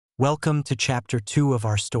Welcome to Chapter 2 of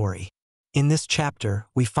our story. In this chapter,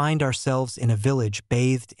 we find ourselves in a village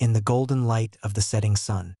bathed in the golden light of the setting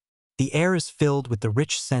sun. The air is filled with the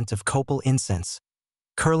rich scent of copal incense,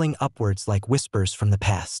 curling upwards like whispers from the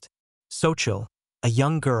past. Xochitl, a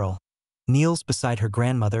young girl, kneels beside her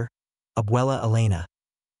grandmother, Abuela Elena,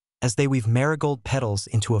 as they weave marigold petals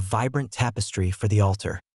into a vibrant tapestry for the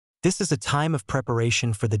altar. This is a time of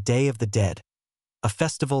preparation for the Day of the Dead, a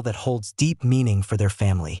festival that holds deep meaning for their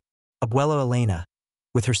family. Abuela Elena,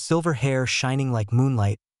 with her silver hair shining like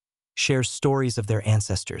moonlight, shares stories of their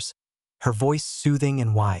ancestors, her voice soothing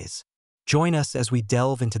and wise. Join us as we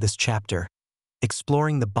delve into this chapter,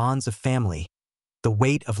 exploring the bonds of family, the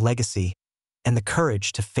weight of legacy, and the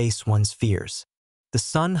courage to face one's fears. The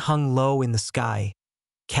sun hung low in the sky,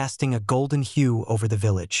 casting a golden hue over the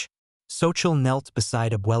village. Xochitl knelt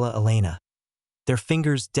beside Abuela Elena, their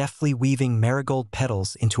fingers deftly weaving marigold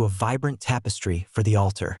petals into a vibrant tapestry for the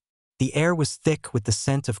altar. The air was thick with the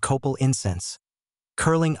scent of copal incense,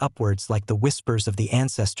 curling upwards like the whispers of the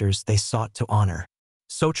ancestors they sought to honor.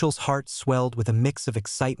 Xochitl's heart swelled with a mix of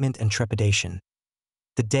excitement and trepidation.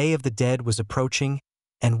 The Day of the Dead was approaching,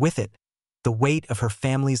 and with it, the weight of her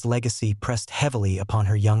family's legacy pressed heavily upon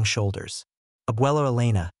her young shoulders. Abuela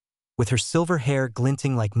Elena, with her silver hair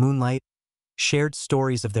glinting like moonlight, shared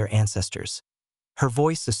stories of their ancestors, her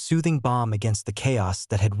voice a soothing balm against the chaos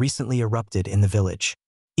that had recently erupted in the village.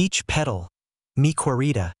 Each petal, mi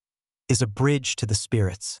querida, is a bridge to the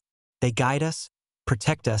spirits. They guide us,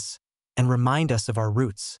 protect us, and remind us of our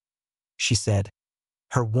roots, she said,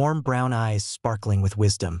 her warm brown eyes sparkling with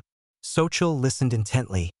wisdom. Xochitl listened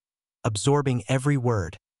intently, absorbing every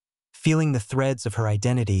word, feeling the threads of her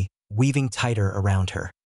identity weaving tighter around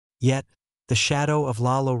her. Yet, the shadow of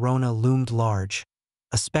La Llorona loomed large,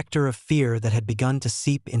 a specter of fear that had begun to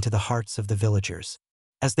seep into the hearts of the villagers.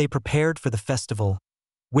 As they prepared for the festival,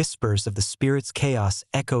 whispers of the spirit's chaos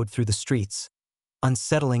echoed through the streets,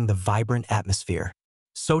 unsettling the vibrant atmosphere.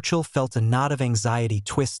 Xochitl felt a knot of anxiety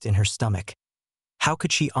twist in her stomach. How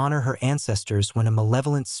could she honor her ancestors when a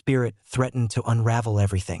malevolent spirit threatened to unravel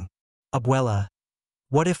everything? Abuela,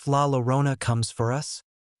 what if La Llorona comes for us?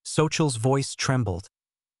 Xochitl's voice trembled,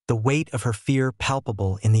 the weight of her fear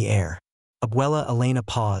palpable in the air. Abuela Elena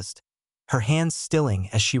paused, her hands stilling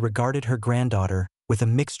as she regarded her granddaughter with a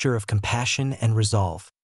mixture of compassion and resolve.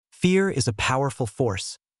 Fear is a powerful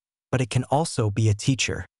force, but it can also be a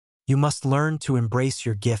teacher. You must learn to embrace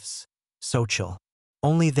your gifts, Xochitl.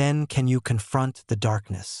 Only then can you confront the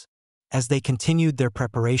darkness. As they continued their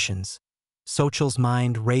preparations, Xochitl's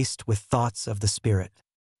mind raced with thoughts of the spirit.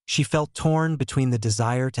 She felt torn between the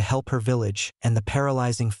desire to help her village and the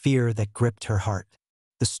paralyzing fear that gripped her heart.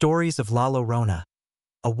 The stories of La Llorona,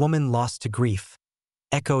 a woman lost to grief,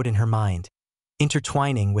 echoed in her mind,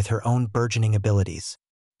 intertwining with her own burgeoning abilities.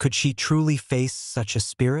 Could she truly face such a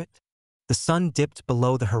spirit? The sun dipped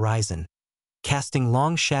below the horizon, casting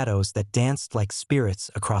long shadows that danced like spirits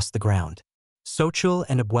across the ground. Xochitl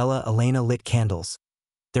and Abuela Elena lit candles,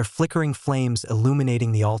 their flickering flames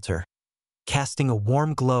illuminating the altar, casting a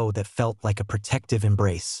warm glow that felt like a protective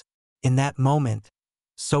embrace. In that moment,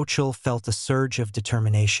 Xochitl felt a surge of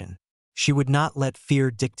determination. She would not let fear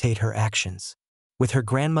dictate her actions. With her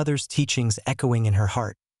grandmother's teachings echoing in her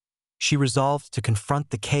heart, she resolved to confront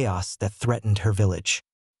the chaos that threatened her village.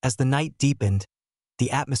 As the night deepened, the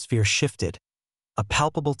atmosphere shifted, a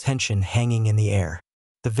palpable tension hanging in the air.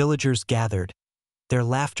 The villagers gathered, their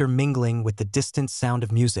laughter mingling with the distant sound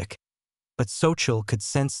of music, but Xochitl could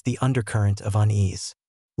sense the undercurrent of unease.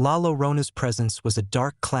 La Llorona's presence was a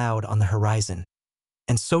dark cloud on the horizon,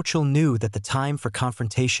 and Xochitl knew that the time for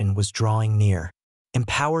confrontation was drawing near.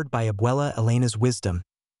 Empowered by Abuela Elena's wisdom,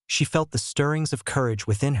 she felt the stirrings of courage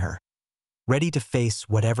within her, ready to face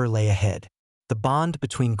whatever lay ahead. The bond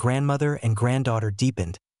between grandmother and granddaughter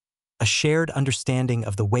deepened, a shared understanding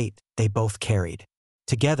of the weight they both carried.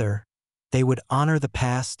 Together, they would honor the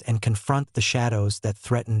past and confront the shadows that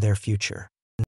threatened their future.